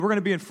We're going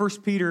to be in 1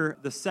 Peter,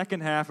 the second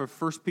half of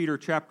 1 Peter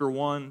chapter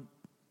 1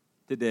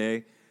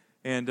 today.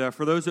 And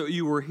for those of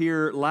you who were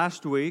here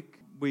last week,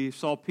 we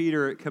saw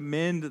Peter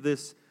commend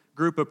this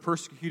group of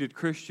persecuted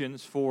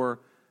Christians for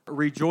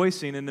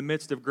rejoicing in the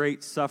midst of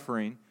great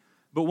suffering.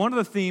 But one of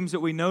the themes that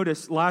we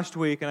noticed last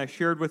week, and I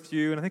shared with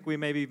you, and I think we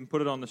maybe even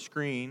put it on the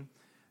screen,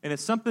 and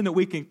it's something that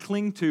we can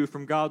cling to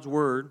from God's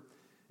Word,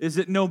 is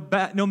that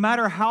no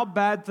matter how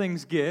bad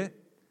things get,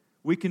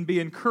 we can be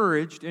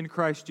encouraged in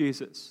Christ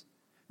Jesus.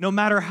 No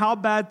matter how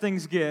bad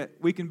things get,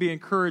 we can be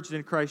encouraged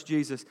in Christ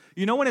Jesus.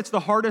 You know when it's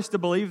the hardest to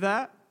believe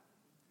that?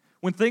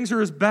 When things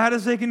are as bad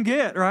as they can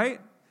get, right?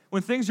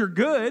 When things are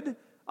good,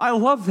 I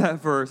love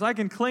that verse. I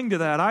can cling to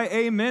that. I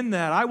amen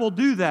that. I will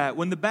do that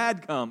when the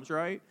bad comes,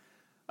 right?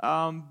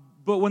 But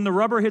when the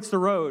rubber hits the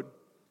road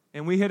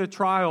and we hit a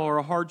trial or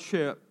a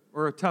hardship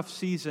or a tough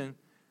season,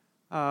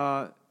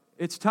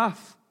 it's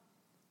tough.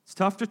 It's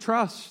tough to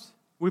trust.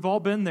 We've all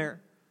been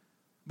there.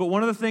 But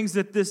one of the things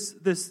that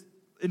this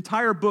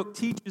entire book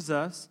teaches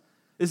us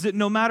is that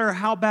no matter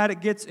how bad it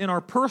gets in our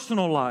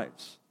personal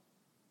lives,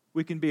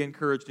 we can be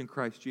encouraged in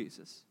Christ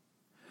Jesus.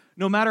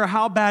 No matter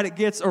how bad it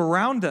gets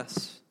around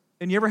us,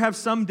 and you ever have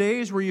some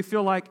days where you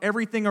feel like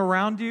everything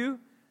around you,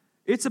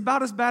 it's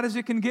about as bad as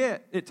it can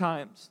get at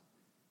times.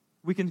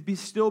 We can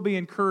still be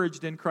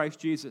encouraged in Christ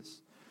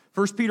Jesus.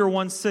 1 Peter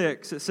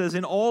 1:6, it says,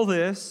 "In all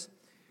this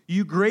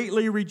you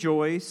greatly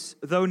rejoice,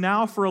 though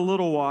now for a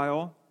little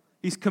while,"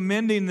 he's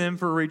commending them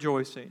for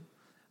rejoicing,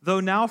 "though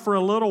now for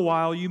a little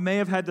while you may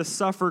have had to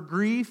suffer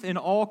grief in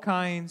all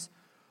kinds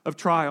of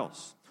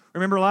trials."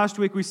 Remember last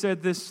week we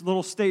said this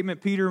little statement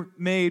Peter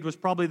made was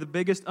probably the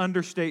biggest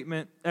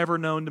understatement ever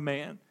known to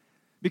man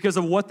because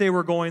of what they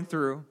were going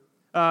through.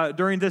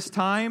 During this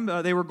time,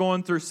 they were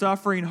going through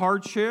suffering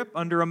hardship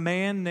under a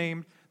man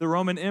named the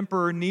Roman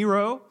Emperor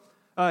Nero.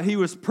 He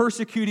was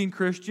persecuting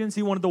Christians.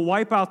 He wanted to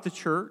wipe out the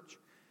church.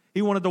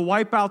 He wanted to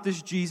wipe out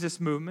this Jesus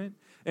movement.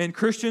 And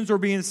Christians were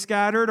being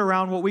scattered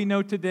around what we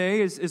know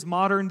today is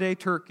modern-day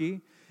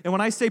Turkey. And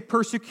when I say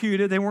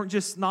persecuted, they weren't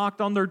just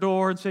knocked on their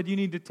door and said, "You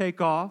need to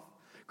take off."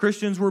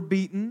 Christians were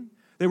beaten.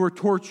 They were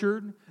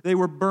tortured. They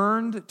were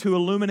burned to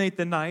illuminate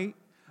the night.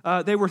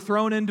 They were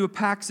thrown into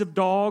packs of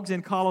dogs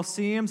in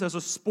colosseums as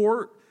a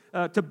sport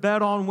to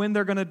bet on when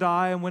they're going to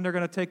die and when they're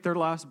going to take their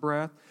last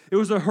breath. It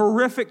was a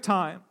horrific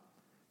time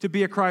to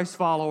be a Christ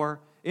follower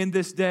in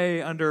this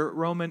day under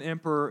Roman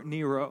Emperor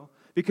Nero,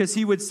 because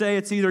he would say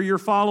it's either you're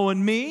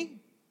following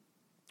me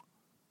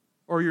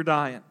or you're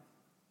dying.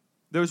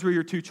 Those were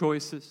your two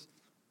choices.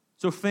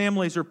 So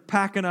families are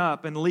packing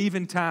up and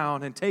leaving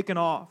town and taking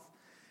off.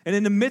 And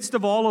in the midst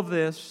of all of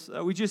this,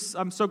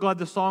 I'm so glad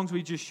the songs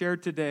we just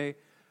shared today,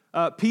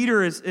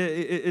 Peter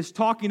is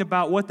talking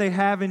about what they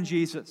have in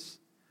Jesus.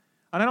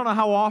 And I don't know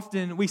how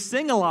often we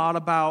sing a lot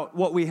about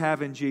what we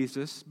have in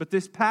Jesus, but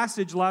this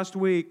passage last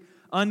week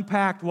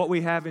unpacked what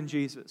we have in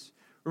Jesus.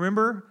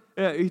 Remember,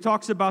 he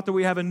talks about that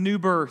we have a new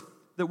birth,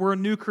 that we're a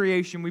new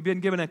creation. We've been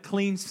given a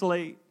clean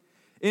slate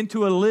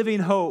into a living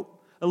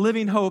hope,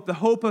 the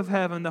hope of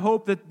heaven, the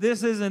hope that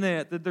this isn't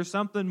it, that there's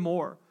something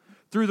more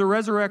through the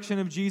resurrection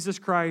of Jesus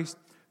Christ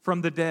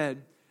from the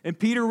dead. And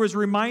Peter was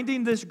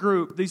reminding this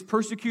group, these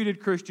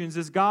persecuted Christians,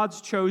 as God's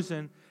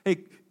chosen,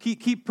 hey,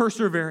 keep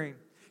persevering.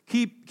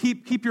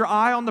 Keep your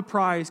eye on the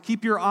prize.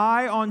 Keep your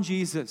eye on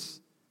Jesus,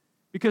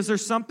 because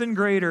there's something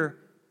greater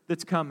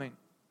that's coming.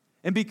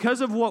 And because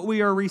of what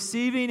we are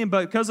receiving and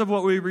because of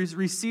what we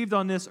received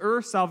on this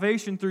earth,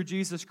 salvation through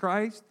Jesus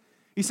Christ,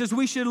 he says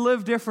we should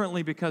live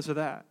differently because of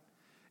that.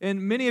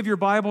 In many of your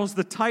Bibles,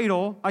 the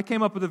title, I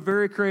came up with a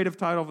very creative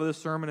title for this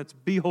sermon. It's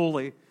Be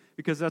Holy,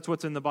 because that's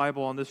what's in the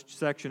Bible on this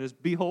section is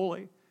Be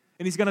Holy.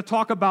 And he's going to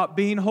talk about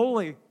being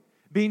holy,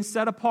 being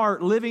set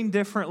apart, living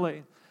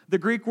differently. The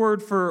Greek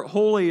word for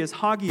holy is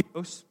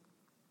hagios,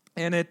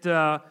 and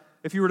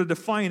if you were to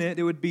define it,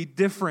 it would be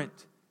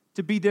different,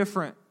 to be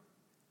different.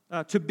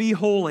 To be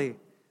holy.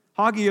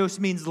 Hagios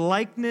means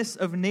likeness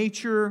of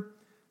nature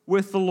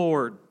with the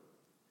Lord.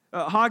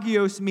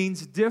 Hagios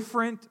means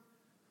different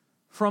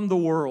from the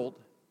world.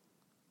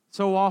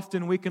 So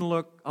often we can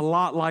look a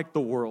lot like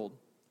the world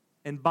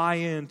and buy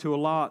into a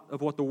lot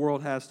of what the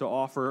world has to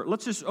offer.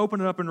 Let's just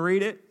open it up and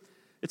read it.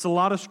 It's a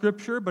lot of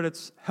Scripture, but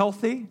it's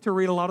healthy to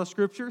read a lot of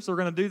Scripture, so we're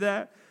going to do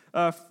that.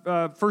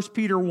 1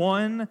 Peter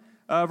 1,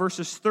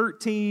 verses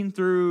 13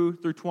 through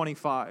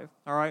 25.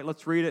 All right,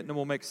 let's read it, and then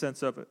we'll make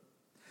sense of it.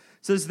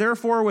 It says,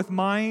 "Therefore, with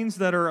minds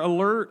that are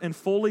alert and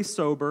fully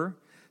sober,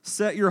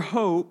 set your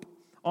hope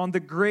on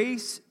the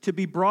grace to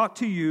be brought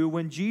to you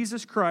when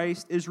Jesus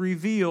Christ is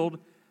revealed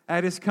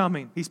at His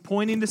coming." He's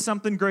pointing to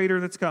something greater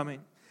that's coming.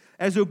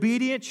 "As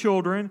obedient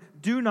children,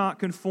 do not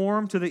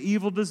conform to the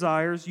evil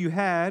desires you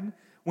had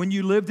when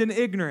you lived in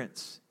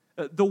ignorance."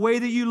 The way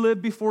that you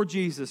lived before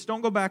Jesus.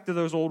 Don't go back to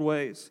those old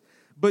ways.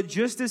 "But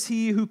just as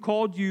He who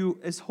called you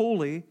is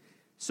holy,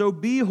 so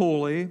be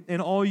holy in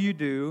all you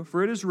do,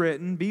 for it is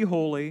written, 'Be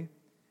holy,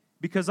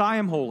 because I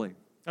am holy.'"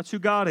 That's who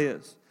God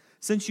is.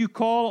 "Since you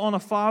call on a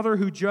Father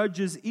who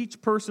judges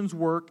each person's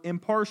work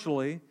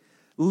impartially,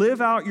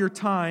 live out your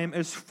time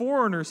as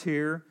foreigners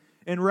here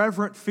in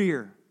reverent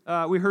fear."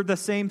 we heard the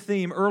same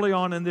theme early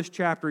on in this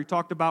chapter. He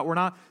talked about we're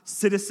not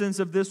citizens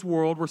of this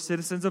world, we're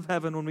citizens of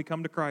heaven when we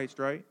come to Christ,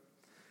 right?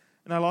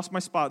 And I lost my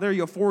spot. There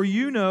you go. For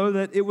you know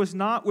that it was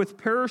not with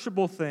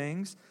perishable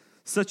things,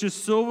 such as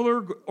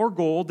silver or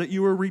gold, that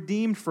you were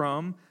redeemed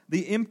from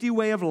the empty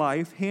way of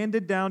life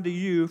handed down to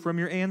you from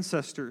your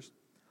ancestors,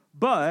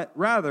 but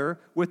rather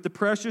with the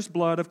precious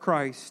blood of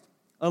Christ,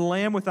 a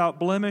lamb without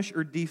blemish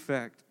or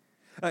defect.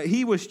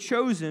 He was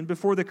chosen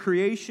before the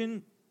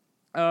creation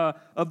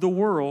of the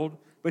world,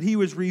 but he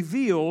was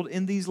revealed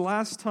in these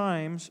last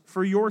times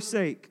for your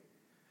sake.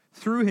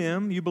 Through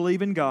him you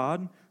believe in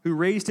God, who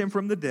raised him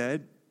from the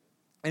dead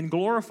and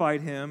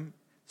glorified him,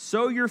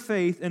 so your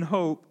faith and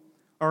hope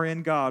are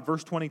in God.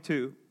 Verse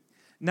 22.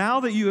 Now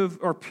that you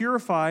have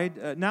purified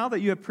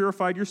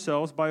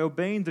yourselves by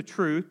obeying the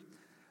truth,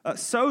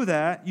 so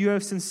that you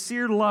have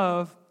sincere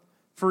love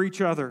for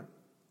each other.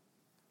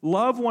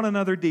 Love one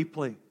another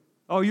deeply.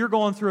 Oh, you're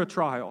going through a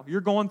trial.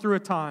 You're going through a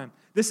time.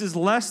 This is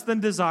less than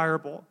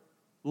desirable.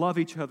 Love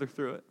each other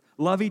through it.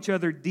 Love each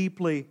other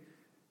deeply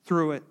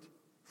through it.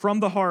 From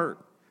the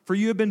heart. For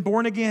you have been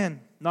born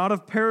again, not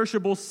of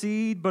perishable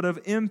seed, but of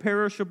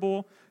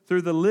imperishable,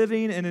 through the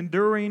living and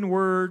enduring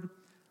word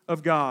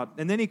of God.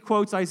 And then he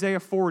quotes Isaiah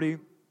 40,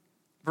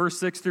 verse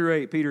 6 through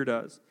 8, Peter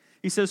does.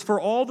 He says, for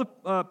all the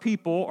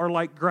people are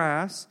like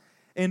grass,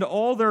 and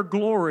all their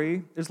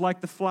glory is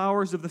like the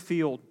flowers of the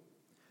field.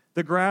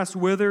 The grass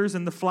withers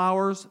and the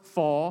flowers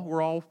fall.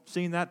 We're all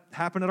seeing that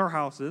happen at our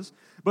houses.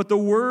 But the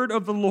word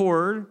of the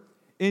Lord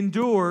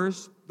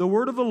endures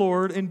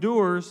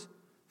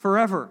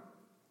forever.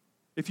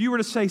 If you were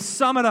to say,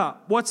 sum it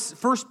up, what's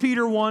 1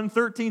 Peter 1,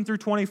 13 through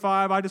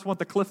 25? I just want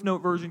the Cliff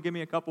Note version. Give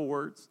me a couple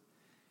words.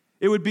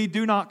 It would be,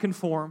 do not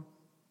conform.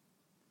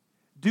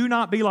 Do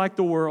not be like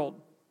the world.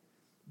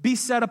 Be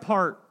set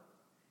apart.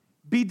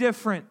 Be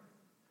different.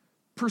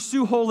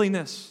 Pursue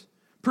holiness.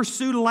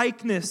 Pursue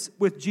likeness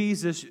with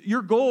Jesus.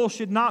 Your goal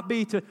should not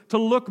be to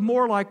look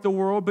more like the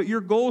world, but your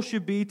goal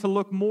should be to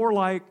look more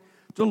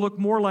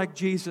like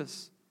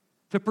Jesus,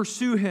 to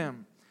pursue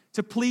him,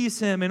 to please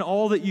him in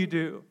all that you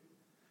do.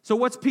 So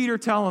what's Peter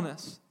telling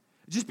us?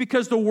 Just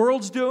because the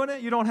world's doing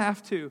it, you don't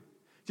have to.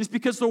 Just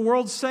because the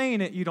world's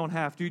saying it, you don't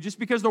have to. Just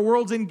because the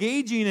world's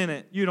engaging in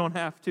it, you don't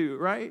have to,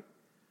 right?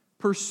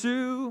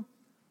 Pursue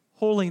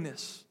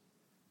holiness.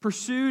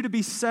 Pursue to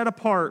be set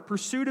apart.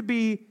 Pursue to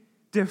be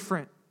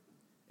different.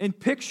 And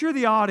picture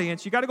the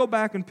audience. You got to go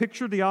back and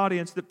picture the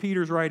audience that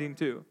Peter's writing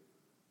to.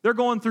 They're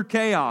going through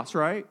chaos,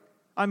 right?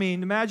 I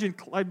mean, imagine,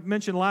 I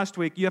mentioned last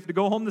week, you have to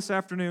go home this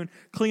afternoon,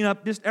 clean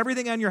up just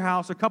everything in your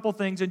house, a couple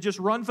things, and just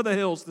run for the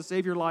hills to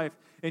save your life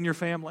and your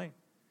family.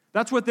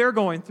 That's what they're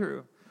going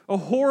through. A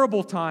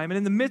horrible time. And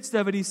in the midst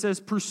of it, he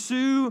says,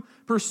 pursue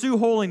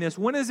holiness.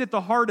 When is it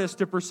the hardest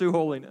to pursue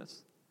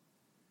holiness?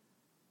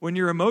 When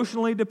you're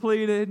emotionally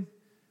depleted,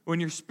 when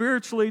you're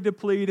spiritually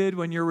depleted,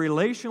 when you're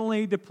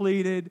relationally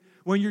depleted,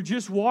 when you're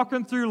just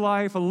walking through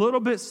life a little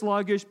bit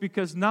sluggish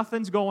because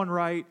nothing's going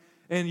right,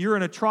 and you're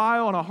in a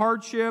trial and a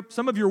hardship.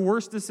 Some of your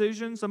worst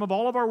decisions, some of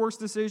all of our worst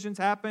decisions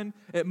happen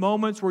at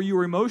moments where you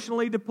were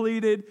emotionally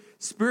depleted,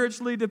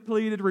 spiritually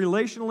depleted,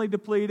 relationally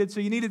depleted, so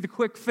you needed the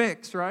quick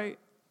fix, right?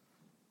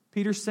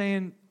 Peter's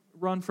saying,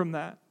 run from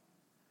that.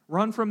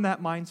 Run from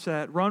that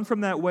mindset. Run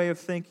from that way of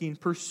thinking.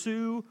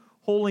 Pursue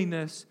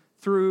holiness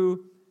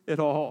through it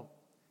all.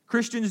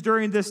 Christians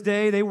during this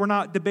day, they were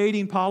not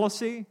debating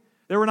policy.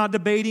 They were not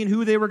debating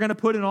who they were going to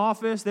put in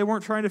office. They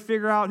weren't trying to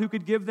figure out who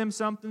could give them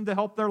something to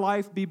help their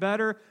life be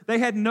better. They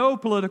had no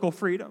political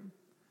freedom.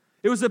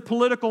 It was a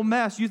political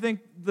mess. You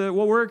think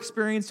what we're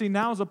experiencing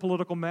now is a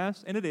political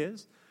mess, and it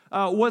is.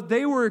 What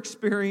they were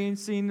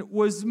experiencing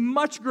was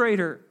much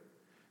greater,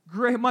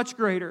 much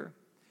greater.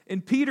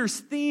 And Peter's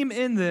theme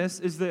in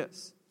this is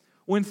this.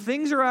 When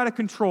things are out of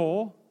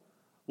control,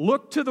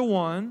 look to the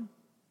one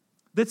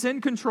that's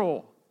in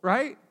control,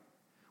 right?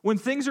 When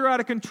things are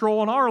out of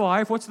control in our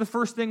life, what's the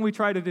first thing we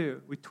try to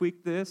do? We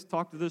tweak this,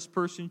 talk to this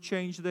person,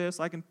 change this,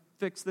 I can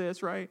fix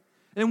this, right?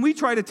 And we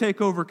try to take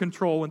over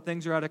control when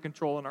things are out of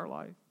control in our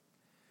life.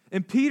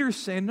 And Peter's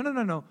saying,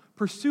 no.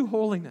 Pursue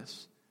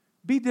holiness.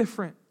 Be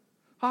different.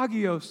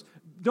 Hagios.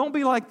 Don't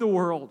be like the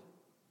world.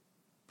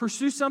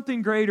 Pursue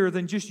something greater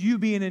than just you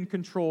being in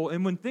control.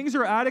 And when things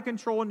are out of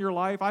control in your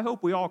life, I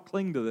hope we all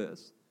cling to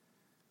this.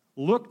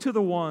 Look to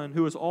the one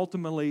who is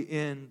ultimately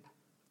in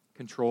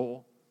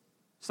control.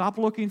 Stop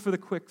looking for the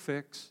quick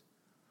fix.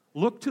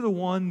 Look to the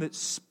one that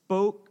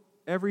spoke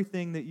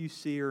everything that you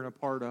see or are a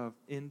part of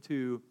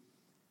into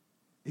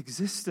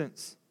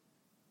existence.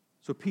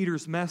 So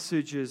Peter's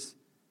message is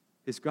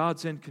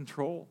God's in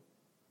control.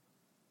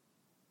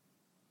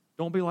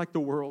 Don't be like the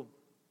world,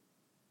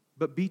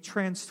 but be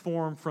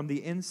transformed from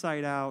the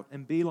inside out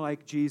and be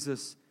like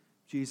Jesus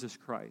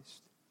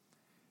Christ.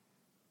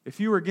 If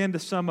you were again to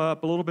sum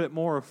up a little bit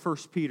more of 1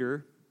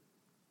 Peter,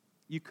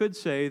 you could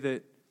say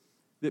that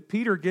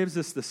Peter gives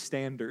us the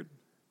standard.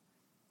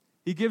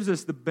 He gives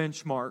us the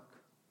benchmark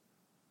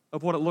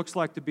of what it looks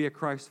like to be a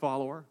Christ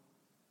follower.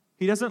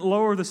 He doesn't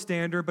lower the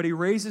standard, but he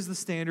raises the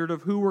standard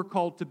of who we're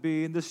called to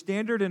be. And the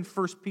standard in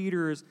 1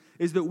 Peter is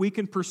that we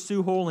can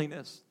pursue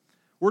holiness.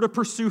 We're to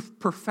pursue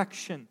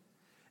perfection.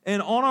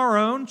 And on our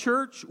own,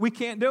 church, we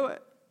can't do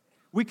it.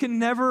 We can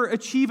never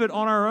achieve it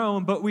on our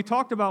own, but we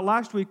talked about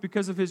last week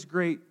because of his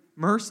great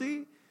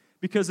mercy,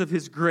 because of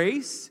his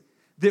grace,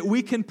 that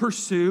we can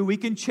pursue, we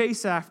can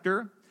chase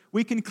after,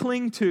 we can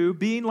cling to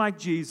being like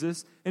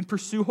Jesus and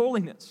pursue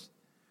holiness.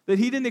 That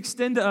he didn't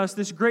extend to us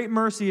this great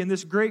mercy and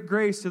this great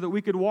grace so that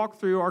we could walk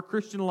through our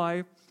Christian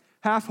life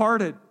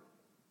half-hearted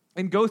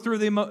and go through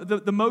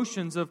the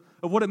motions of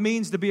what it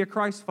means to be a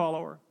Christ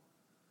follower.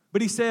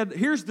 But he said,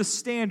 here's the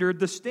standard.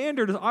 The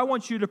standard is I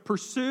want you to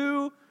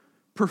pursue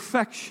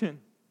perfection.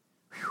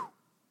 Whew.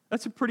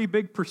 That's a pretty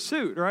big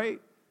pursuit,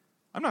 right?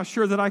 I'm not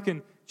sure that I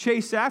can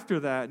chase after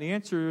that. And the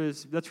answer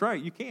is, that's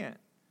right, you can't.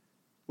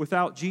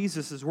 Without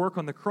Jesus' work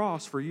on the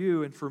cross for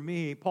you and for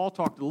me. Paul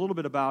talked a little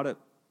bit about it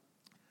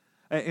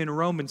in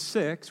Romans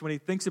 6, when he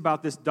thinks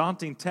about this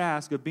daunting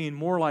task of being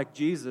more like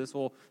Jesus.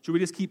 Well, should we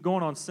just keep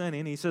going on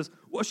sinning? He says,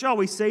 what shall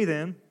we say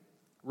then?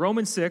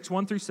 Romans 6,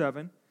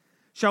 1-7.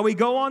 Shall we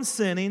go on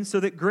sinning so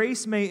that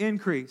grace may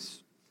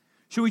increase?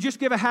 Should we just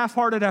give a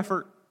half-hearted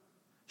effort?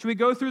 Should we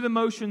go through the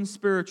motions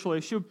spiritually?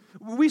 Should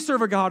we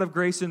serve a God of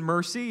grace and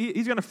mercy?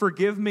 He's going to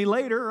forgive me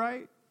later,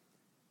 right?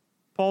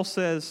 Paul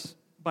says,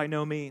 by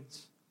no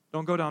means.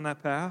 Don't go down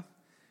that path.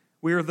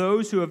 We are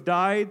those who have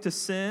died to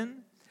sin.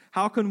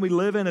 How can we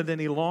live in it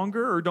any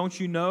longer? Or don't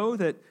you know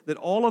that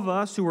all of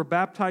us who were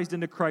baptized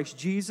into Christ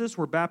Jesus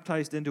were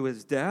baptized into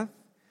his death?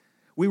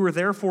 We were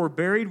therefore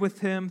buried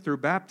with him through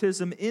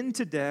baptism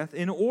into death,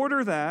 in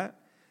order that,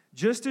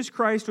 just as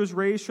Christ was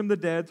raised from the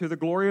dead through the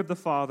glory of the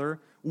Father,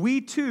 we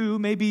too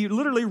may be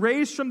literally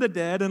raised from the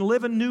dead and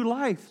live a new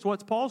life. That's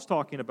what Paul's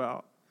talking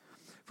about.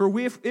 For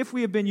if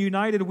we have been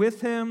united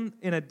with him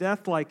in a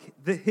death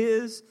like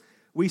his,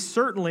 we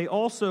certainly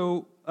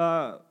also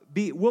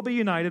will be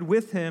united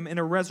with him in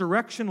a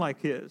resurrection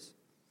like his.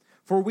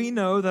 For we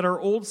know that our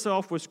old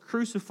self was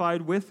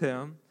crucified with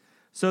him,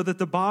 so that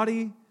the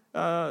body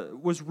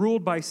was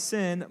ruled by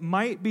sin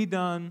might be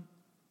done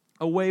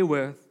away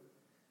with,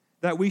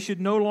 that we should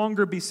no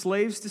longer be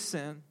slaves to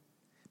sin,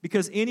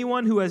 because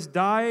anyone who has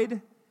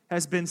died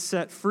has been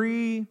set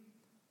free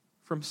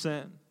from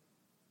sin.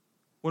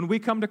 When we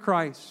come to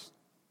Christ,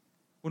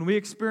 when we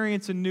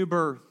experience a new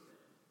birth,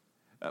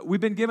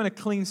 we've been given a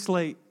clean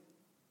slate.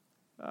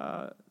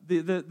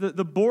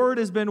 The board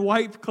has been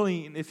wiped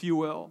clean, if you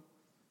will.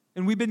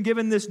 And we've been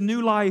given this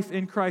new life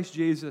in Christ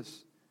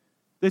Jesus.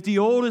 That the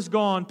old is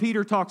gone.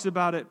 Peter talks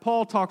about it.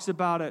 Paul talks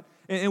about it.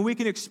 And we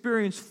can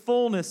experience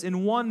fullness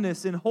and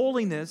oneness and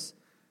holiness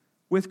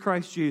with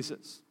Christ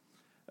Jesus.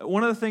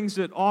 One of the things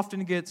that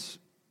often gets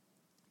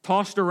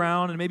tossed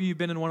around, and maybe you've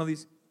been in one of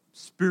these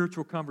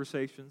spiritual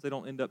conversations. They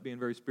don't end up being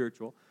very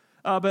spiritual.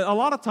 But a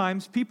lot of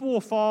times, people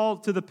will fall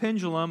to the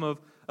pendulum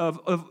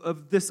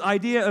of this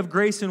idea of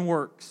grace and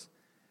works.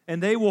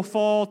 And they will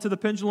fall to the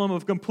pendulum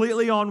of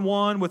completely on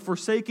one with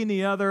forsaking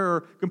the other,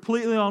 or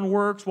completely on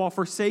works while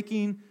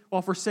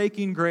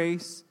forsaking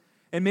grace.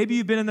 And maybe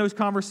you've been in those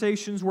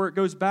conversations where it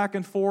goes back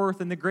and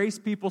forth, and the grace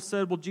people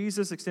said, well,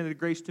 Jesus extended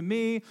grace to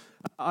me.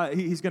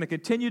 He's going to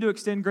continue to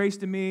extend grace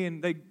to me,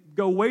 and they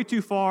go way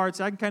too far. It's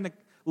I can kind of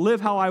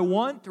live how I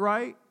want,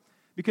 right?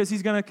 Because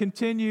he's going to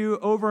continue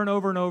over and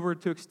over and over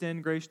to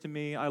extend grace to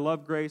me. I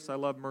love grace. I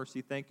love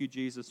mercy. Thank you,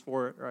 Jesus,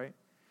 for it, right?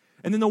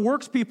 And then the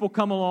works people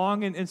come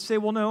along and say,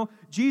 well, no,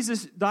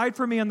 Jesus died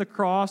for me on the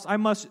cross. I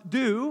must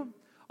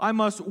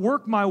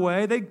work my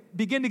way. They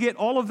begin to get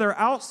all of their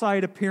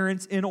outside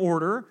appearance in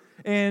order.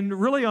 And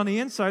really on the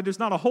inside, there's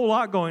not a whole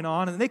lot going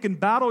on. And they can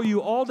battle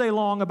you all day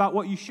long about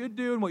what you should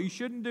do and what you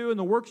shouldn't do and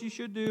the works you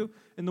should do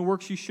and the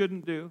works you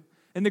shouldn't do.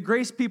 And the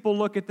grace people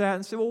look at that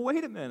and say, well,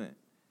 wait a minute.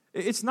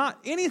 It's not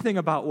anything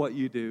about what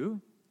you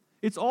do.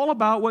 It's all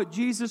about what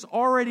Jesus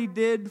already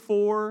did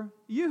for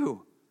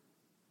you.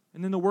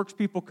 And then the works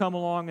people come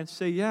along and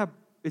say, yeah,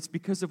 it's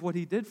because of what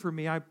he did for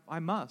me, I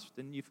must.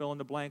 And you fill in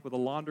the blank with a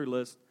laundry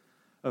list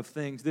of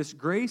things. This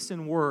grace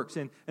and works,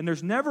 and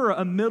there's never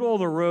a middle of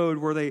the road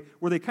where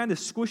they kind of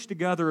squish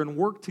together and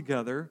work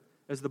together,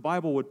 as the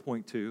Bible would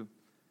point to.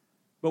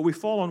 But we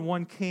fall on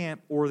one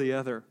camp or the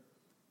other.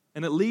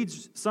 And it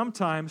leads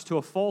sometimes to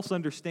a false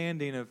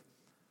understanding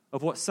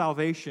of what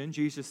salvation,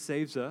 Jesus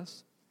saves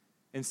us,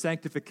 and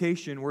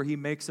sanctification, where he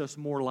makes us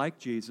more like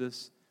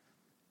Jesus,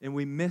 and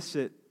we miss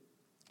it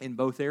in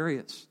both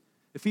areas.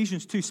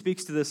 Ephesians 2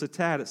 speaks to this a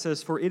tad. It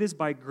says, for it is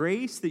by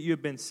grace that you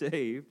have been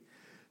saved,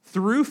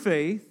 through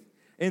faith,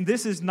 and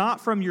this is not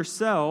from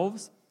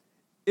yourselves.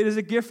 It is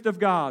a gift of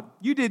God.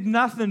 You did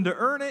nothing to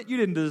earn it. You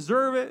didn't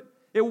deserve it.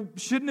 It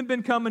shouldn't have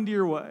been coming to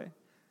your way.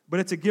 But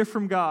it's a gift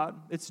from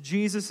God. It's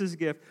Jesus'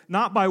 gift.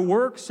 Not by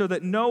works, so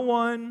that no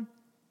one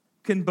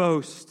can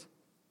boast.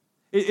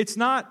 It's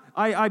not,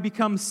 I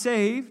become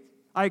saved,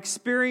 I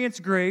experience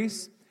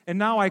grace, and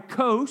now I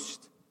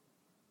coast.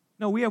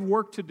 No, we have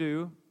work to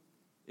do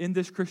in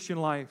this Christian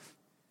life.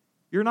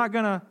 You're not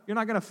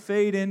gonna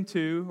fade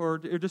into or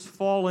just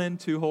fall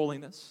into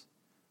holiness.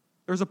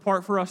 There's a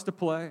part for us to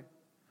play.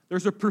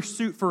 There's a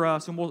pursuit for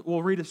us, and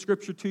we'll read a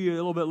scripture to you a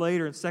little bit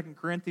later in 2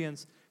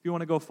 Corinthians, if you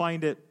want to go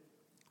find it,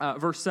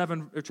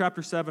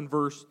 chapter 7,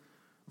 verse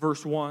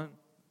 1.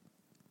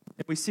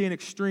 And we see an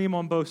extreme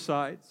on both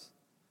sides.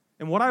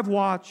 And what I've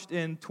watched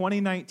in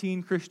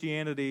 2019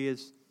 Christianity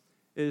is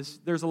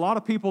there's a lot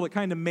of people that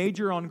kind of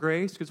major on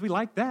grace, because we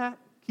like that,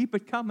 keep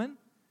it coming,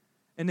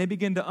 and they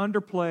begin to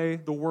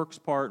underplay the works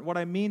part. What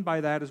I mean by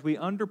that is we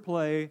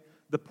underplay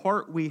the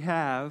part we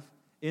have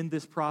in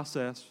this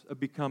process of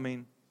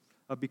becoming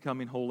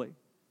holy.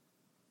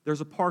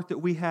 There's a part that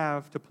we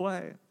have to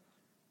play,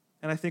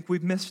 and I think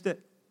we've missed it.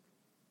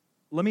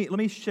 Let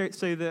me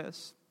say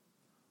this.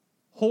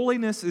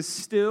 Holiness is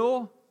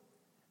still,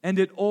 and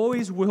it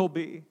always will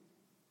be,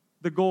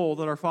 the goal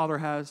that our Father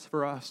has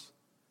for us,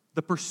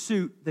 the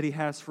pursuit that He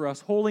has for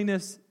us.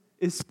 Holiness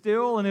is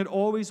still, and it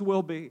always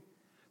will be.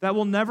 That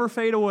will never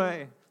fade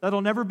away.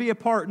 That'll never be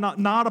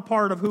not a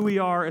part of who we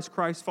are as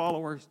Christ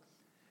followers.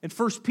 And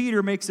 1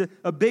 Peter makes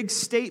a big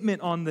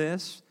statement on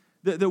this,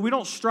 that we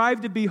don't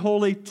strive to be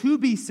holy to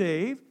be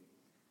saved.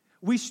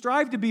 We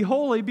strive to be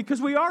holy because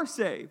we are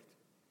saved.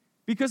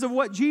 Because of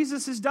what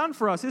Jesus has done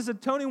for us. His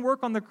atoning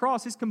work on the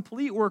cross, His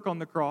complete work on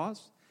the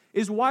cross,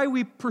 is why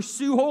we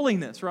pursue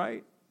holiness,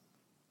 right?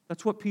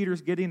 That's what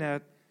Peter's getting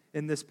at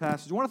in this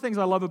passage. One of the things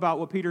I love about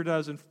what Peter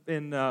does in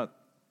 1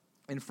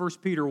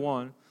 Peter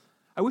 1,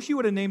 I wish you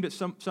would have named it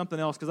something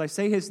else, because I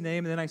say his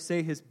name and then I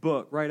say his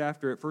book right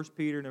after it, 1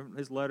 Peter and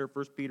his letter,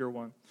 1 Peter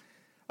 1.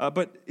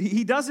 But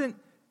he doesn't,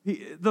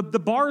 the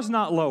bar is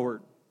not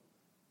lowered.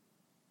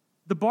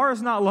 The bar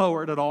is not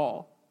lowered at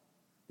all.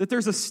 That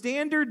there's a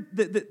standard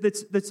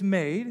that's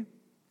made.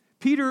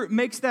 Peter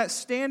makes that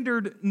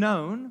standard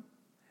known,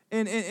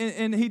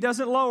 and he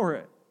doesn't lower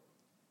it.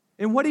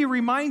 And what he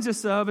reminds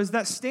us of is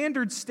that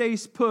standard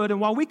stays put, and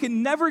while we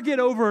can never get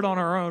over it on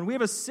our own, we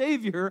have a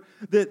Savior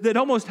that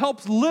almost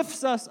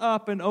lifts us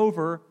up and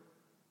over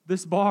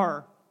this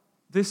bar,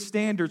 this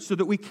standard, so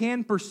that we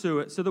can pursue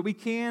it, so that we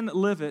can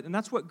live it. And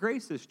that's what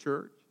grace is,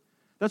 church.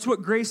 That's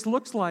what grace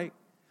looks like.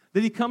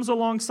 That He comes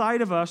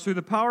alongside of us through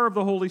the power of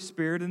the Holy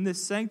Spirit in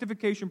this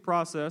sanctification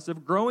process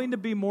of growing to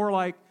be more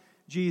like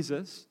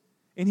Jesus,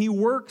 and He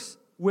works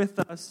with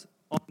us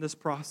on this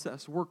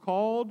process. We're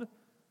called,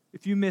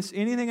 if you miss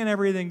anything and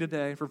everything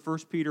today from 1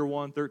 Peter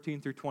 1, 13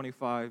 through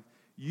 25,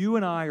 you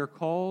and I are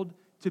called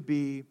to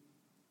be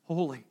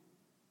holy,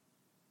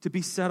 to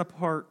be set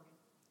apart,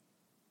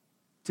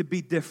 to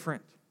be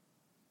different.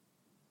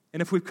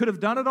 And if we could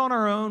have done it on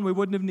our own, we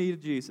wouldn't have needed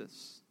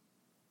Jesus.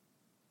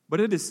 But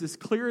it is as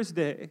clear as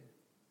day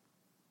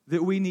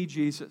that we need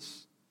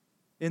Jesus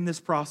in this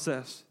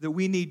process, that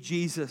we need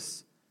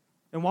Jesus.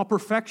 And while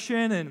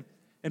perfection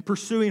and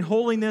pursuing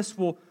holiness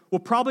will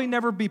probably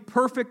never be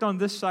perfect on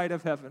this side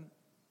of heaven,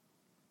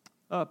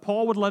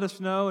 Paul would let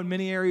us know, and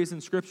many areas in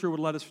Scripture would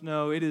let us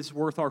know, it is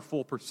worth our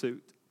full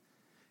pursuit.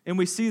 And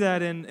we see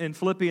that in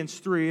Philippians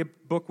 3, a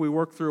book we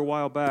worked through a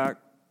while back,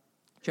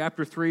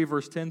 chapter 3,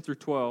 verse 10 through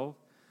 12. It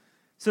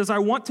says, I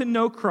want to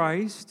know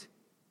Christ.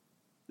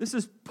 This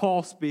is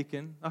Paul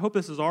speaking. I hope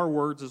this is our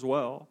words as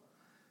well.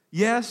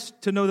 Yes,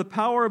 to know the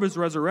power of His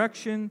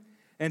resurrection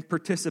and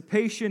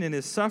participation in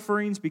His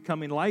sufferings,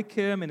 becoming like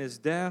Him in His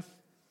death,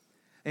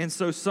 and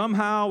so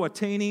somehow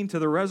attaining to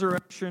the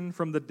resurrection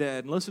from the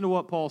dead. And listen to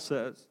what Paul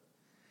says.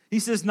 He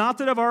says, not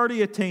that I've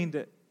already attained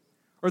it,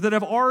 or that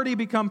I've already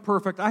become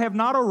perfect. I have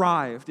not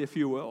arrived, if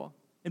you will.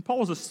 And Paul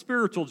was a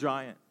spiritual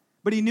giant,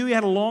 but he knew he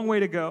had a long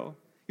way to go.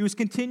 He was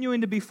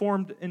continuing to be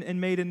formed and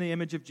made in the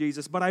image of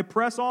Jesus. But I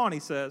press on, he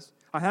says.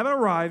 I haven't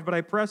arrived, but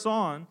I press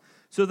on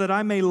so that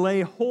I may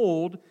lay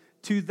hold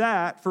to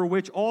that for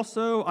which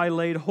also I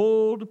laid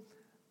hold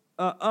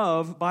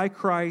of by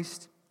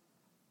Christ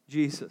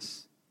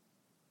Jesus.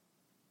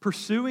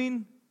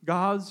 Pursuing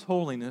God's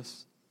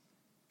holiness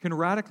can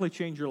radically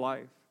change your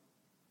life.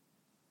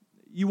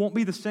 You won't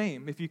be the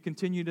same if you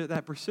continue to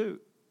that pursuit.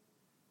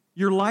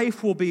 Your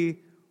life will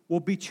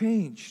be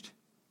changed.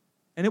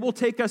 And it will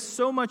take us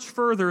so much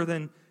further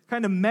than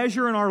kind of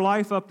measuring our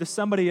life up to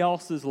somebody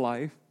else's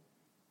life.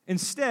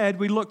 Instead,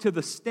 we look to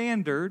the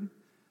standard,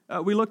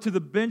 we look to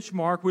the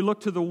benchmark, we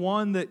look to the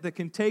one that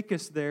can take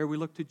us there. We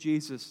look to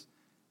Jesus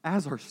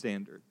as our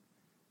standard.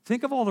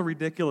 Think of all the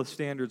ridiculous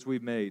standards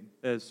we've made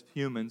as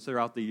humans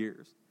throughout the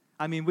years.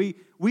 I mean,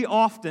 we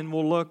often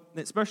will look,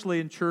 especially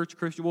in church,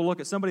 Christian, we'll look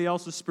at somebody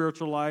else's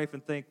spiritual life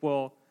and think,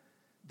 well,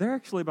 they're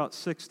actually about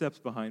 6 steps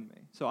behind me.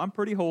 So I'm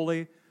pretty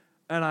holy,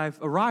 and I've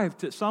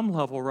arrived at some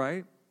level,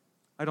 right?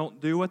 I don't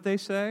do what they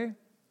say.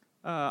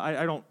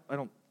 I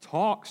don't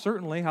talk,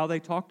 certainly, how they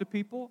talk to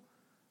people.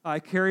 I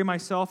carry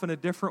myself in a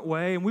different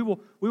way, and we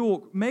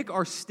will make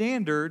our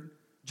standard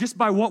just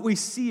by what we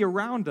see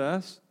around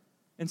us,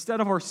 instead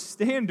of our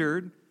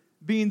standard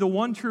being the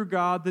one true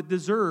God that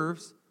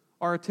deserves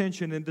our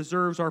attention and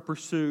deserves our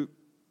pursuit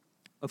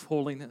of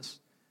holiness.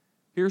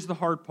 Here's the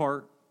hard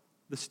part.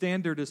 The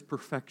standard is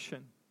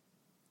perfection.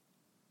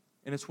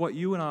 And it's what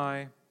you and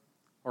I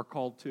are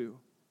called to.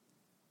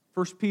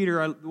 1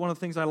 Peter, one of the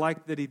things I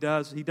like that he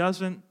does, he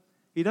doesn't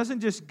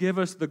just give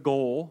us the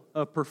goal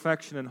of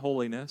perfection and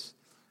holiness,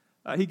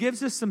 he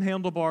gives us some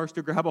handlebars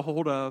to grab a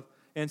hold of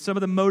and some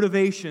of the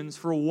motivations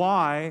for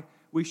why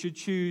we should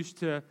choose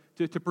to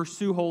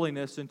pursue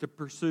holiness and to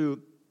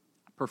pursue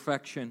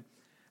perfection.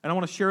 And I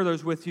want to share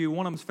those with you.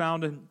 One of them is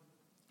found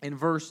in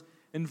verse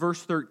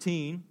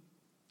 13.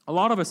 A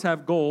lot of us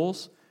have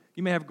goals.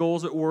 You may have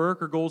goals at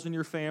work or goals in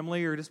your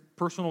family or just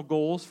personal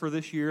goals for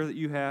this year that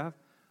you have.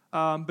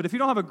 But if you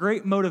don't have a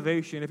great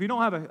motivation, if you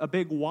don't have a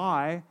big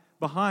why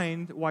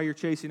behind why you're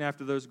chasing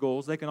after those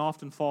goals, they can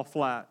often fall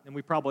flat. And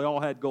we probably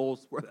all had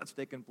goals where that's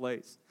taken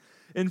place.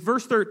 In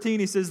verse 13,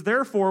 he says,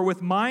 "Therefore,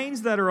 with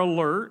minds that are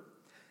alert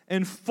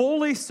and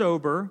fully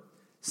sober,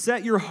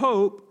 set your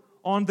hope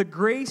on the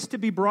grace to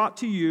be brought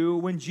to you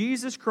when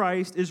Jesus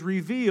Christ is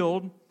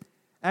revealed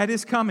at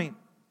His coming."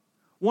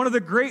 One of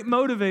the great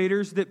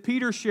motivators that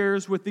Peter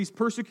shares with these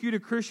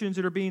persecuted Christians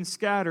that are being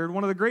scattered,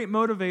 one of the great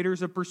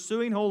motivators of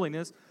pursuing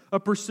holiness,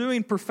 of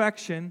pursuing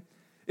perfection,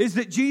 is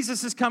that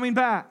Jesus is coming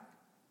back.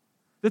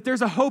 That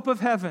there's a hope of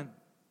heaven.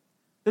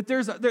 That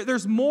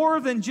there's more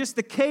than just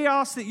the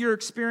chaos that you're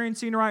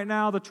experiencing right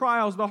now, the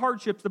trials, the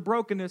hardships, the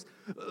brokenness.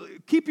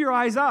 Keep your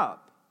eyes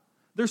up.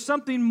 There's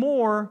something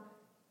more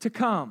to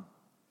come.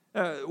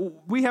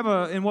 We have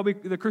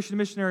the Christian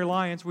Missionary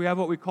Alliance, we have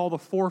what we call the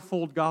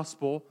fourfold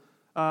gospel,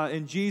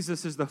 and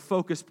Jesus is the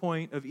focus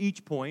point of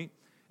each point.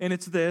 And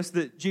it's this,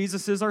 that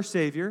Jesus is our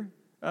Savior.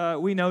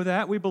 We know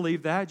that. We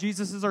believe that.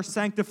 Jesus is our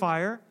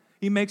sanctifier.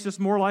 He makes us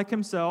more like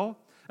Himself.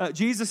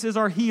 Jesus is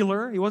our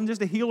healer. He wasn't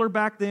just a healer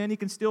back then. He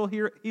can still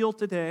heal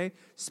today,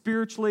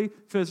 spiritually,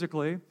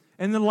 physically.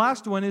 And the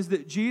last one is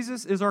that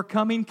Jesus is our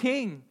coming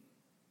King.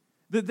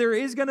 That there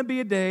is going to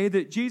be a day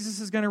that Jesus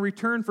is going to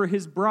return for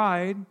His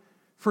bride,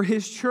 for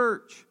His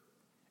church.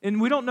 And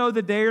we don't know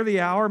the day or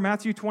the hour.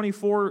 Matthew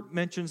 24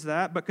 mentions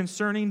that. But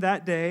concerning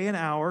that day and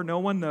hour, no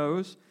one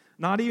knows.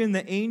 Not even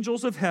the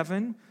angels of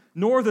heaven,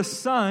 nor the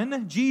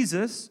Son,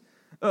 Jesus,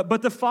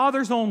 but the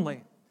Father's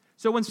only.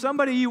 So when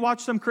you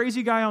watch some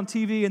crazy guy on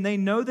TV and they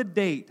know the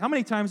date, how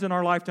many times in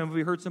our lifetime have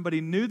we heard somebody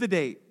knew the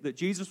date that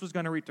Jesus was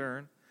going to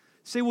return?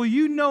 Say, well,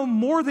 you know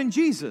more than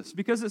Jesus,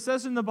 because it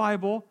says in the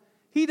Bible,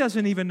 He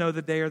doesn't even know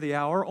the day or the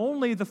hour,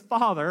 only the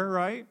Father,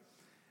 right?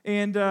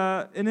 And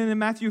then in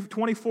Matthew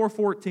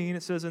 24:14,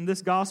 it says, "In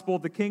this gospel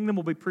of the kingdom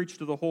will be preached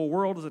to the whole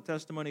world as a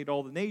testimony to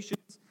all the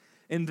nations,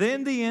 and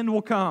then the end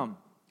will come."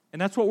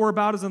 And that's what we're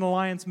about as an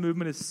alliance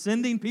movement, is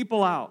sending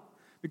people out.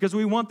 Because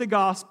we want the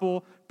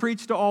gospel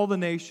preached to all the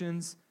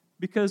nations,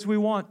 because we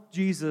want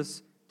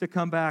Jesus to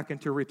come back and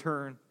to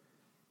return.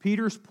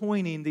 Peter's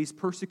pointing these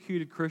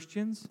persecuted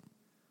Christians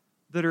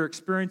that are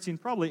experiencing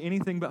probably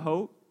anything but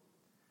hope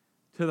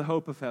to the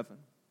hope of heaven.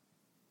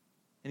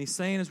 And he's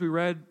saying, as we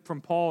read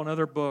from Paul and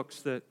other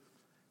books, that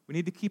we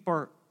need to keep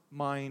our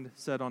mind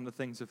set on the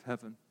things of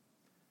heaven.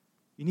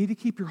 You need to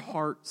keep your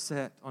heart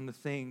set on the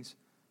things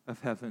of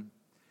heaven.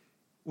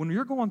 When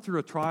you're going through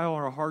a trial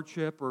or a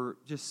hardship or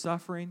just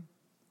suffering,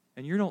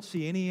 and you don't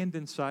see any end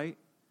in sight,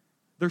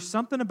 there's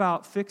something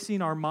about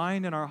fixing our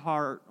mind and our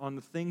heart on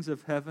the things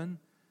of heaven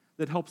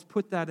that helps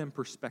put that in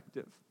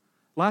perspective.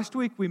 Last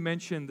week we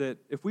mentioned that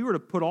if we were to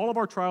put all of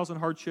our trials and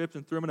hardships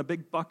and throw them in a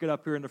big bucket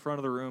up here in the front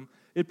of the room,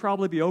 it'd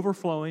probably be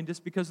overflowing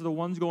just because of the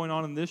ones going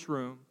on in this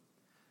room.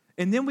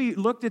 And then we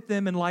looked at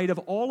them in light of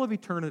all of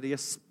eternity,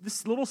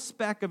 this little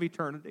speck of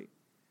eternity.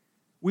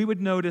 We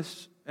would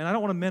notice, and I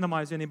don't want to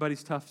minimize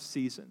anybody's tough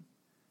season,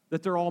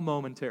 that they're all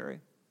momentary.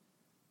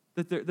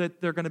 That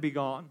they're going to be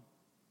gone.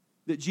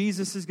 That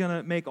Jesus is going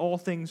to make all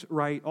things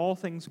right, all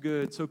things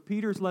good. So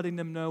Peter's letting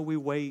them know we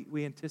wait,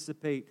 we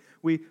anticipate,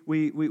 we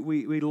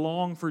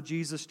long for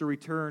Jesus to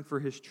return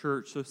for His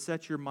church. So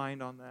set your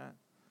mind on that.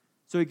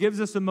 So he gives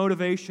us a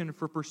motivation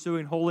for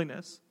pursuing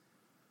holiness,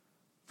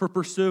 for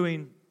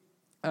pursuing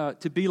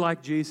to be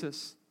like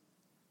Jesus.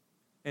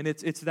 And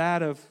it's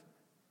that of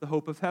the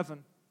hope of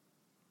heaven.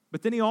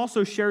 But then he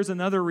also shares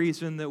another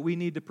reason that we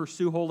need to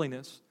pursue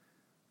holiness.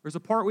 There's a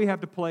part we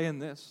have to play in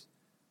this,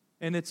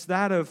 and it's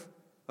that of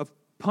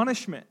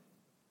punishment,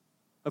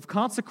 of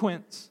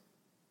consequence.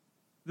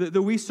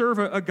 That we serve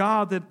a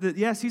God that,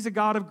 yes, He's a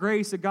God of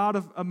grace, a God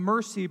of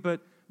mercy, but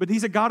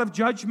He's a God of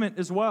judgment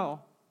as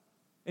well.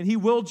 And He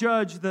will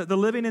judge the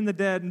living and the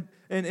dead.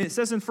 And it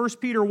says in 1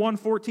 Peter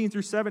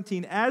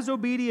 1:14-17, "As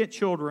obedient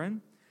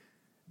children,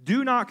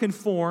 do not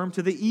conform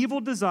to the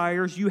evil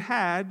desires you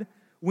had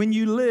when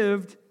you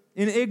lived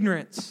in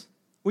ignorance,"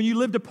 when you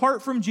lived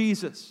apart from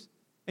Jesus.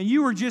 And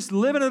you were just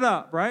living it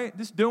up, right?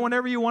 Just doing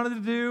whatever you wanted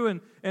to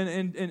do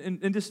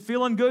and just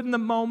feeling good in the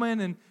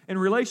moment. And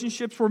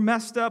relationships were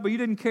messed up, but you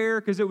didn't care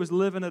because it was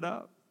living it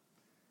up.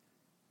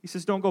 He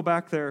says, don't go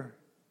back there.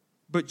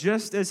 "But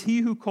just as He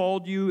who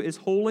called you is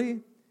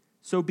holy,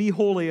 so be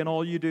holy in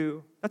all you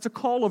do." That's a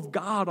call of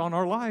God on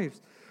our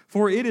lives.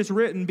 "For it is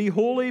written, be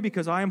holy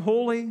because I am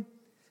holy.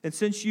 And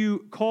since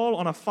you call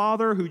on a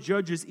Father who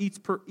judges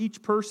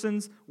each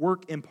person's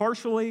work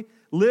impartially,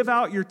 live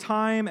out your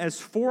time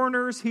as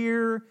foreigners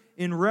here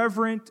in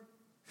reverent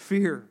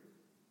fear."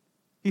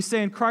 He's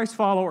saying, Christ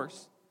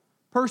followers,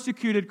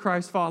 persecuted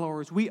Christ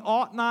followers, we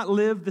ought not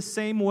live the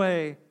same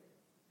way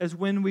as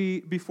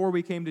before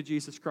we came to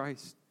Jesus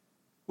Christ.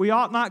 We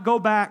ought not go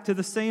back to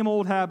the same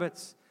old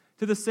habits,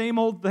 to the same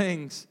old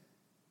things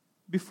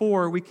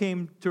before we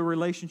came to a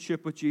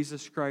relationship with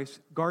Jesus Christ.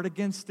 Guard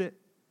against it.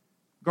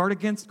 Guard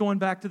against going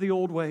back to the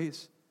old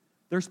ways.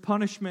 There's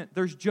punishment.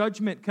 There's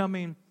judgment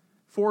coming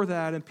for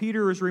that. And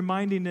Peter is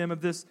reminding them of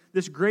this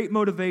great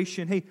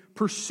motivation. Hey,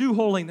 pursue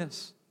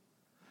holiness.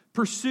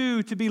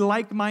 Pursue to be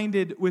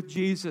like-minded with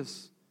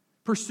Jesus.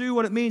 Pursue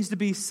what it means to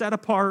be set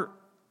apart.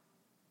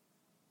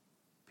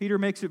 Peter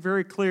makes it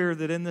very clear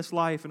that in this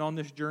life and on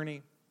this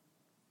journey,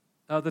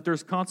 that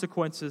there's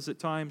consequences at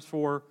times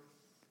for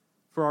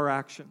our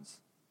actions.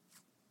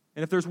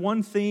 And if there's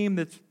one theme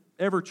that's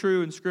ever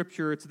true in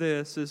Scripture, it's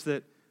this, is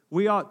that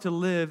we ought to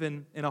live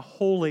in a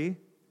holy,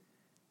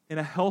 in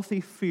a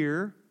healthy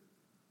fear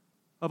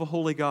of a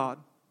holy God.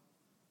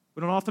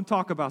 We don't often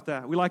talk about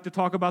that. We like to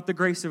talk about the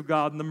grace of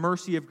God and the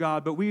mercy of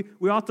God, but we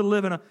ought to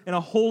live in a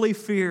holy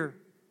fear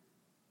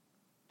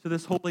to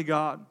this holy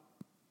God.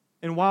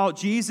 And while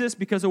Jesus,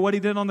 because of what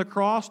He did on the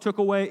cross, took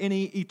away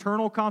any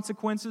eternal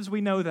consequences, we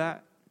know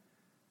that.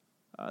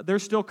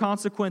 There's still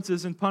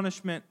consequences and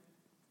punishment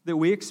that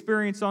we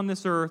experience on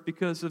this earth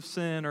because of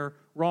sin or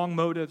wrong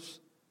motives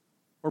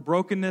or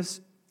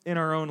brokenness in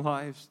our own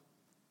lives.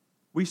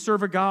 We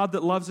serve a God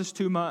that loves us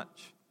too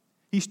much.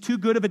 He's too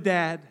good of a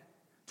dad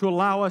to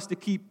allow us to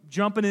keep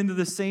jumping into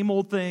the same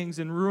old things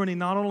and ruining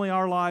not only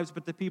our lives,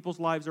 but the people's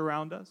lives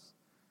around us.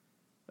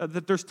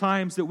 That there's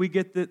times that we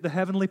get the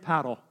heavenly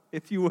paddle,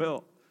 if you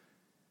will.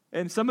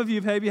 And some of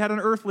you, have you had an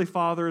earthly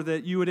father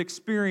that you would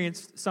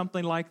experience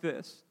something like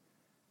this?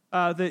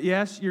 That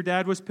yes, your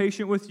dad was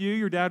patient with you,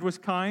 your dad was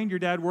kind, your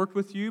dad worked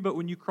with you, but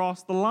when you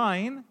crossed the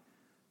line,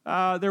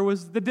 there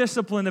was the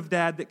discipline of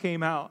dad that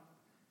came out.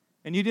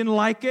 And you didn't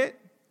like it,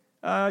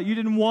 you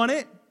didn't want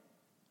it,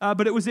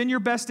 but it was in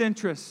your best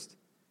interest.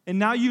 And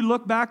now you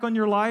look back on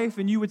your life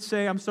and you would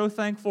say, I'm so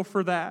thankful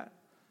for that.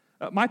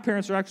 My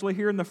parents are actually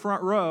here in the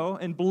front row,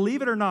 and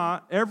believe it or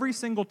not, every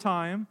single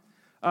time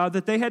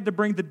that they had to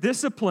bring the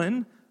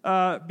discipline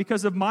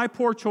because of my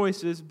poor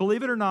choices,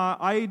 believe it or not,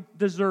 I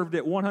deserved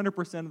it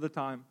 100% of the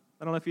time.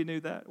 I don't know if you knew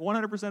that.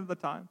 100% of the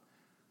time.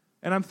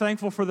 And I'm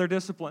thankful for their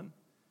discipline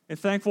and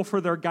thankful for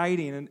their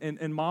guiding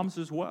and moms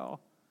as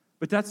well.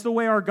 But that's the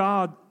way our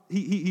God,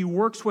 He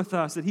works with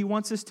us, that He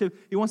wants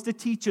to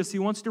teach us, He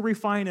wants to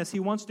refine us, He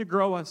wants to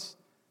grow us.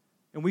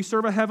 And we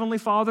serve a Heavenly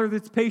Father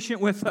that's patient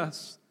with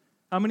us.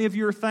 How many of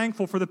you are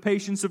thankful for the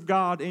patience of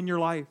God in your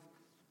life?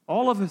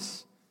 All of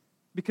us,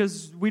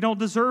 because we don't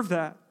deserve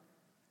that.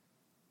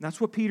 And that's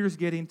what Peter's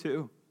getting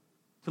to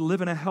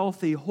live in a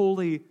healthy,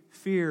 holy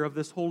fear of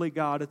this holy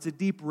God. It's a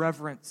deep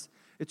reverence.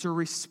 It's a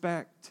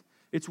respect.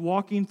 It's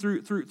walking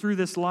through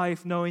this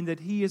life knowing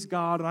that He is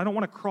God, and I don't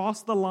want to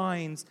cross the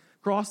lines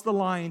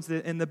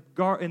that in the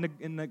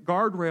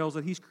guardrails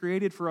that He's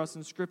created for us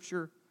in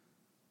Scripture,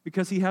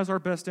 because He has our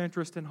best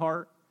interest in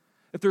heart.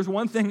 If there's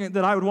one thing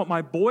that I would want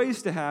my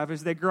boys to have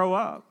as they grow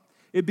up,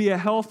 it'd be a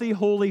healthy,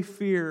 holy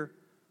fear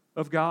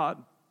of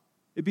God.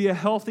 It'd be a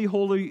healthy,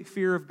 holy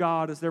fear of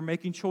God as they're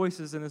making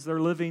choices and as they're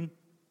living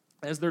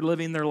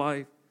their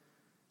life.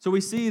 So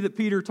we see that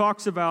Peter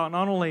talks about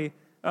not only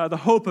the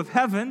hope of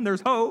heaven, there's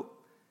hope,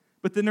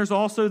 but then there's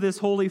also this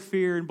holy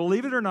fear. And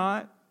believe it or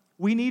not,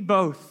 we need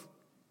both.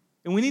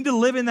 And we need to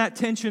live in that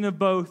tension of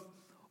both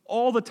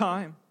all the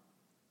time.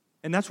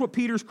 And that's what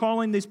Peter's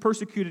calling these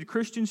persecuted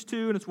Christians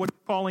to, and it's what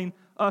he's calling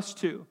us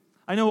to.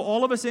 I know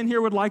all of us in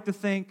here would like to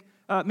think,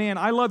 man,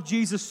 I love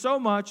Jesus so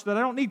much that I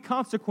don't need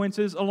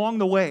consequences along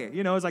the way,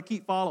 as I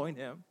keep following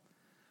Him.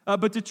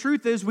 But the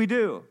truth is we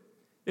do.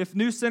 If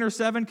New Center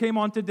 7 came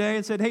on today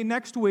and said, hey,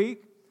 next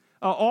week,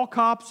 all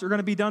cops are going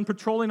to be done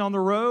patrolling on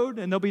the road,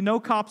 and there'll be no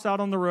cops out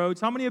on the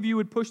roads, how many of you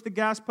would push the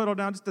gas pedal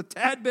down just a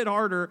tad bit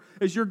harder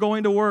as you're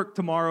going to work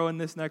tomorrow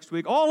and this next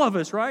week? All of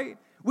us, right?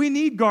 We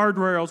need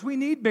guardrails. We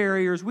need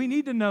barriers. We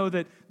need to know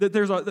that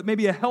there's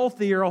maybe a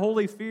healthy or a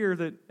holy fear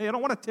that, hey, I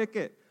don't want a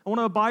ticket. I want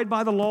to abide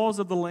by the laws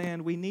of the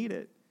land. We need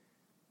it.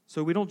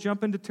 So we don't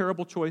jump into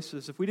terrible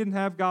choices. If we didn't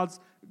have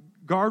God's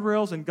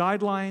guardrails and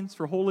guidelines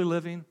for holy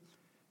living,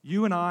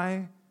 you and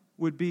I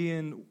would be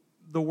in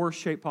the worst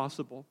shape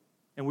possible,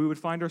 and we would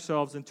find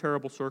ourselves in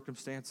terrible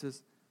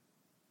circumstances.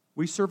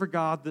 We serve a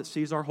God that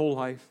sees our whole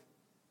life.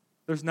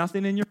 There's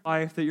nothing in your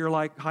life that you're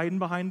like hiding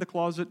behind the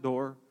closet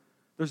door.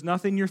 There's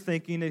nothing you're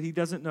thinking that He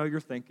doesn't know you're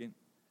thinking.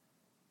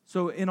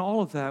 So in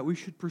all of that, we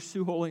should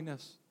pursue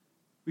holiness.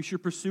 We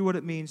should pursue what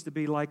it means to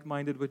be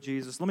like-minded with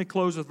Jesus. Let me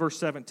close with verse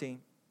 17.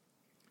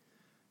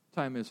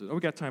 Time is it? Oh, we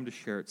got time to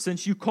share it.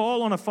 Since you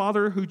call on a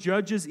Father who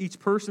judges each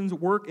person's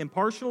work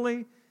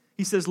impartially,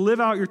 He says, live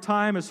out your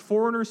time as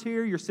foreigners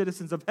here. You're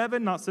citizens of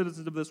heaven, not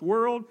citizens of this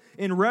world.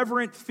 In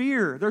reverent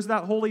fear. There's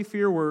that holy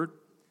fear word.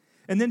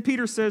 And then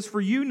Peter says, for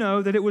you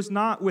know that it was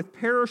not with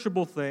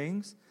perishable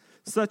things,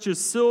 such as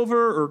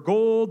silver or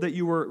gold, that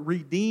you were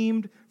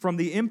redeemed from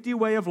the empty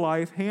way of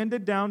life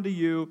handed down to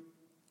you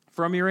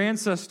from your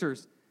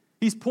ancestors.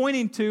 He's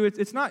pointing to,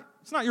 it's not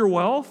your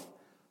wealth,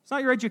 it's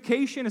not your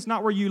education, it's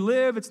not where you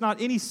live, it's not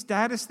any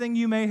status thing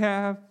you may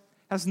have. It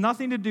has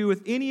nothing to do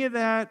with any of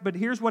that, but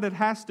here's what it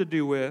has to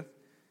do with.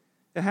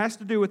 It has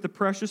to do with the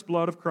precious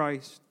blood of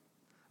Christ,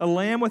 a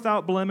lamb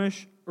without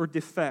blemish or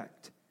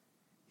defect.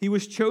 He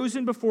was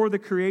chosen before the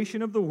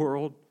creation of the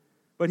world,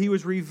 but he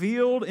was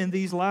revealed in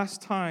these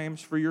last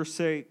times for your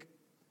sake.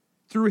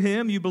 Through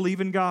him you believe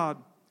in God,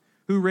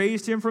 who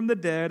raised him from the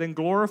dead and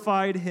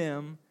glorified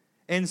him,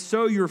 and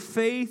so your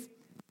faith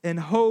and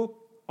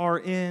hope are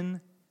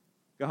in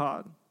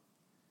God.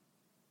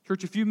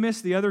 Church, if you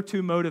miss the other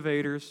two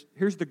motivators,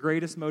 here's the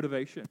greatest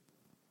motivation.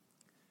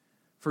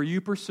 For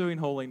you pursuing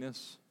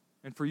holiness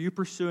and for you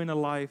pursuing a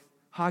life,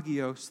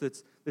 hagios,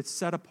 that's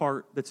set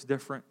apart, that's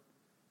different.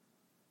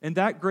 And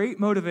that great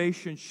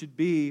motivation should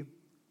be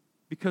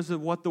because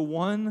of what the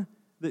one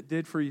that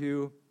did for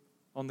you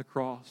on the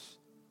cross,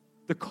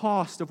 the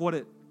cost of what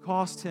it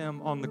cost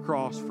him on the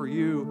cross for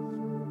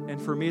you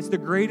and for me. It's the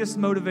greatest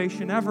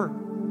motivation ever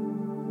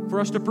for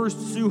us to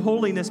pursue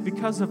holiness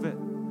because of it,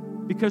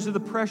 because of the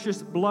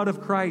precious blood of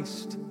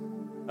Christ.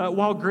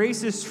 While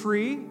grace is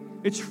free,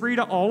 it's free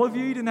to all of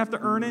you. You didn't have to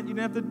earn it. You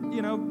didn't have to,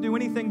 do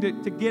anything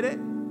to get it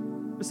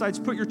besides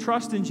put your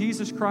trust in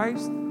Jesus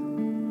Christ.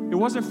 It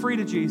wasn't free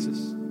to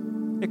Jesus.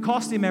 It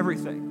cost him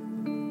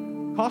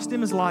everything. It cost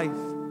him his life.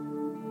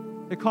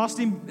 It cost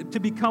him to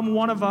become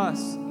one of us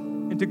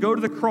and to go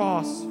to the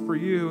cross for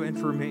you and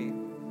for me.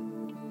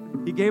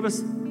 He gave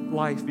us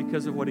life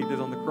because of what he did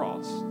on the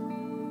cross.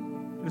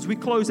 And as we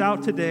close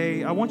out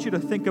today, I want you to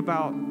think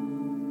about,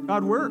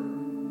 God,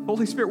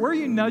 Holy Spirit, where are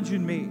you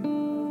nudging me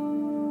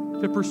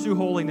to pursue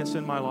holiness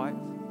in my life?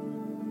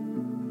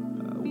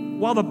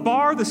 While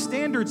the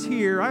standards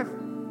here,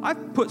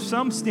 I've put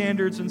some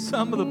standards and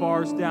some of the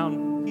bars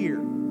down here.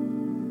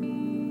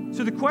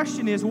 So the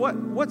question is,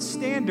 what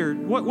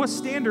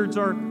standards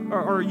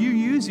are you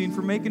using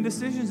for making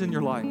decisions in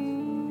your life?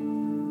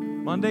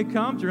 Monday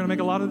comes, you're going to make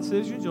a lot of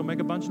decisions. You'll make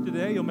a bunch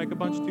today, you'll make a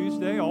bunch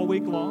Tuesday, all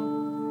week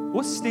long.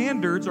 What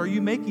standards are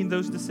you making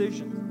those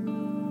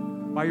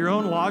decisions? By your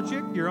own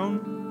logic, your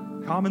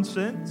own common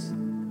sense?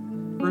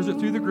 Or is it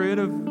through the grid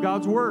of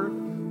God's Word?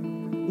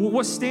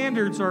 What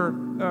standards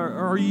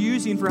are you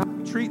using for how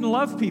you treat and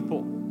love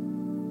people?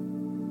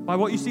 By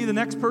what you see the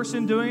next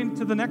person doing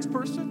to the next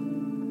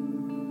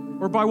person?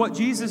 Or by what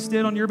Jesus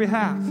did on your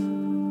behalf?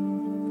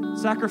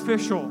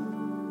 Sacrificial,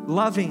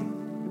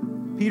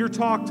 loving. Peter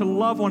talked to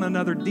love one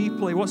another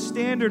deeply. What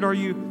standard are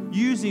you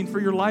using for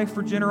your life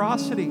for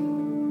generosity?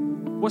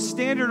 What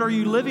standard are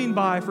you living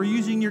by for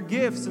using your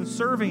gifts and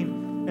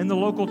serving in the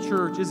local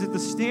church? Is it the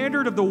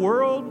standard of the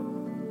world,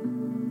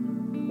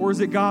 or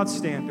is it God's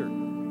standard?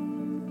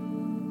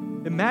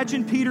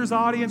 Imagine Peter's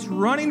audience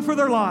running for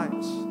their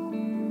lives.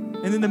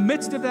 And in the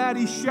midst of that,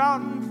 he's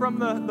shouting from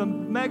the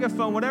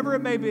megaphone, whatever it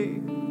may be,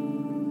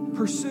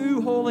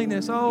 pursue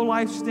holiness. Oh,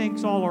 life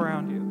stinks all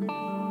around you.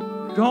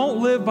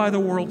 Don't live by the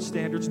world's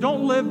standards.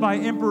 Don't live by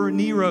Emperor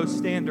Nero's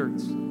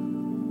standards.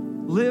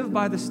 Live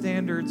by the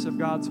standards of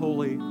God's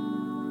holy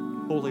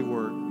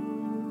word.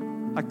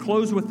 I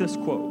close with this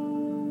quote.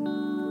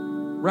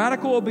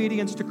 Radical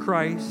obedience to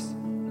Christ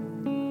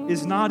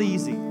is not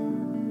easy.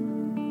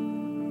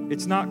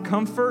 It's not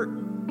comfort,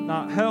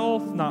 not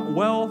health, not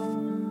wealth,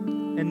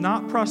 and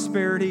not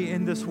prosperity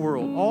in this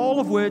world, all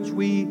of which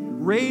we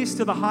raise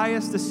to the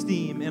highest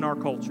esteem in our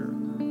culture.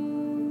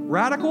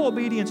 Radical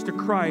obedience to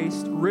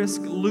Christ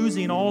risks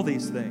losing all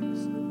these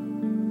things.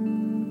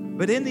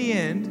 But in the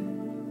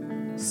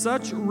end,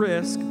 such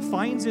risk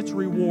finds its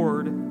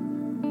reward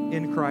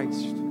in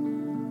Christ.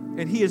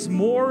 And He is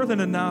more than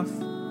enough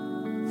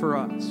for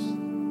us.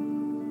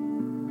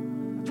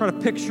 Try to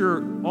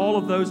picture all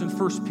of those in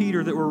 1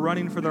 Peter that were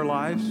running for their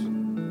lives.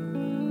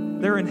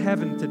 They're in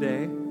heaven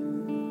today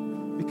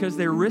because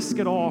they risk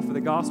it all for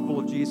the gospel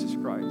of Jesus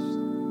Christ.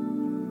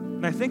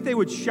 And I think they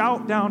would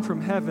shout down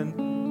from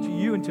heaven to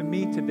you and to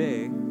me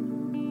today,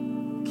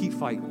 keep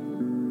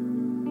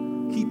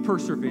fighting. Keep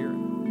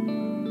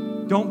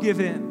persevering. Don't give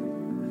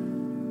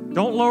in.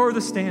 Don't lower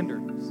the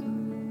standards.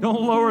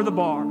 Don't lower the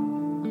bar.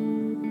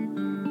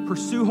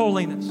 Pursue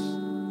holiness.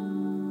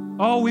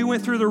 Oh, we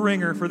went through the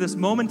ringer for this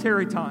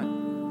momentary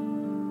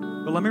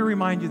time. But let me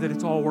remind you that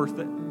it's all worth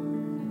it.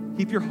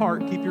 Keep your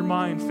heart, keep your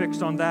mind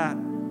fixed on that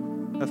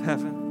of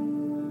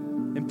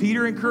heaven. And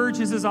Peter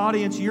encourages his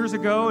audience years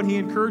ago, and he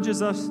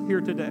encourages us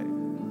here today.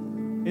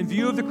 In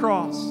view of the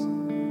cross,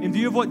 in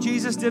view of what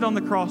Jesus did on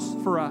the cross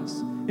for us,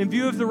 in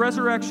view of the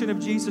resurrection of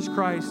Jesus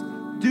Christ,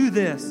 do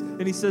this.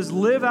 And he says,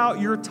 live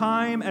out your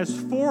time as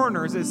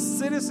foreigners, as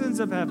citizens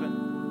of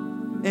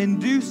heaven,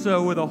 and do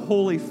so with a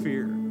holy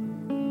fear.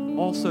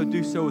 Also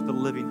do so with the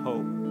living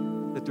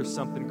hope that there's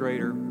something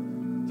greater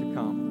to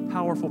come.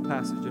 Powerful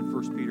passage in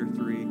 1 Peter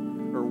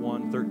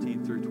 1,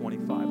 13 through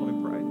 25. Let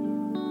me pray.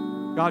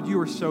 God, you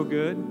are so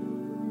good.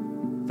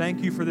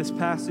 Thank you for this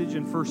passage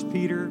in 1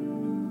 Peter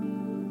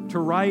to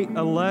write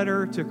a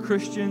letter to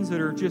Christians that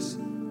are just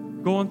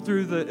going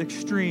through the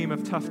extreme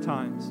of tough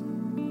times.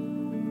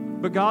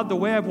 But God, the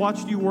way I've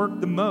watched you work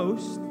the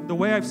most, the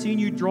way I've seen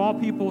you draw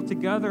people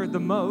together the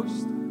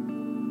most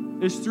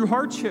is through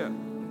hardship.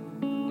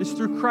 It's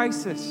through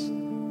crisis.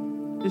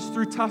 It's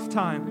through tough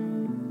time.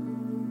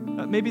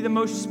 Maybe the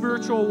most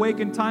spiritual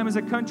awakened time as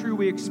a country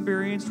we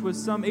experienced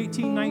was some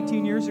 18,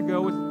 19 years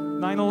ago with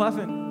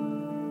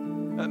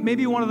 9/11.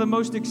 Maybe one of the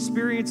most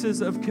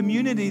experiences of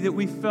community that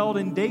we felt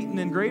in Dayton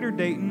and Greater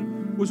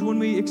Dayton was when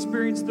we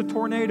experienced the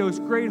tornadoes,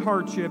 great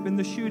hardship, and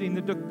the shooting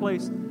that took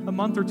place a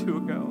month or two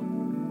ago.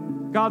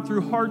 God,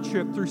 through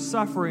hardship, through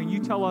suffering, you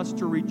tell us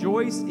to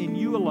rejoice in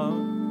you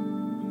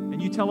alone,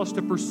 and you tell us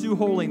to pursue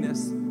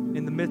holiness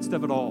in the midst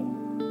of it all.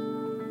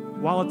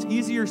 While it's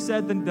easier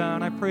said than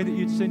done, I pray that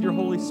you'd send your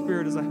Holy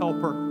Spirit as a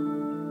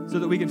helper so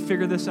that we can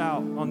figure this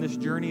out on this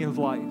journey of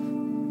life.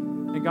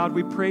 And God,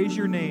 we praise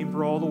your name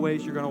for all the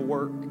ways you're going to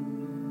work.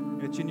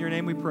 And it's in your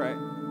name we pray.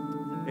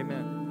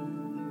 Amen.